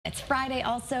It's Friday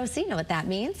also, so you know what that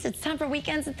means. It's time for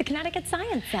weekends at the Connecticut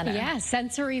Science Center. Yeah,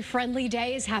 sensory-friendly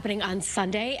day is happening on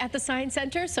Sunday at the Science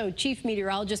Center, so Chief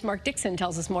Meteorologist Mark Dixon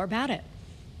tells us more about it.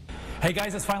 Hey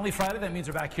guys, it's finally Friday. That means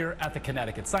we're back here at the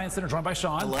Connecticut Science Center, joined by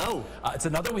Sean. Hello. It's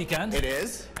another weekend. It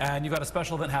is. And you've got a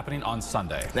special event happening on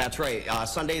Sunday. That's right.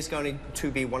 Sunday is going to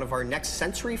be one of our next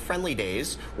sensory-friendly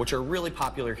days, which are really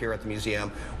popular here at the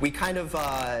museum. We kind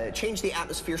of change the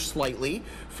atmosphere slightly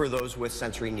for those with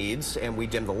sensory needs, and we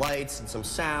dim the lights and some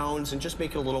sounds and just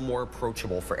make it a little more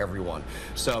approachable for everyone.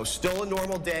 So still a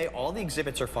normal day. All the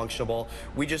exhibits are functional.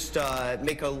 We just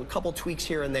make a couple tweaks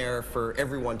here and there for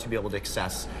everyone to be able to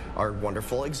access our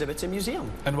wonderful exhibits and museum.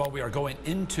 And while we are going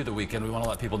into the weekend, we want to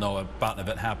let people know about an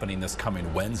event happening this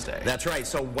coming Wednesday. That's right.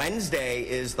 So Wednesday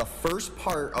is the first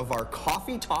part of our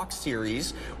Coffee Talk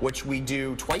series, which we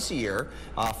do twice a year.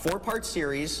 4-part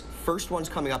series. First one's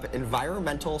coming up,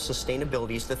 environmental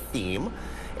sustainability is the theme.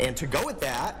 And to go with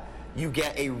that, you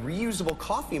get a reusable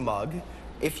coffee mug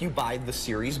if you buy the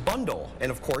series bundle.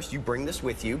 And of course, you bring this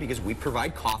with you because we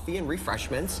provide coffee and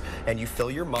refreshments, and you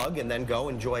fill your mug and then go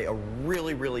enjoy a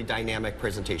really, really dynamic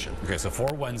presentation. Okay, so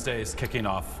 4 Wednesdays kicking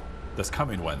off this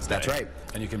coming Wednesday. That's right.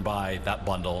 And you can buy that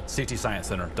bundle,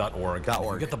 ctsciencecenter.org.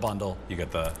 You get the bundle, you get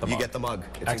the mug. You get the mug.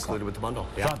 It's Excellent. Included with the bundle.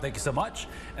 Yeah. Sean, thank you so much.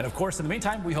 And of course, in the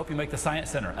meantime, we hope you make the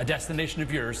Science Center a destination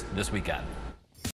of yours this weekend.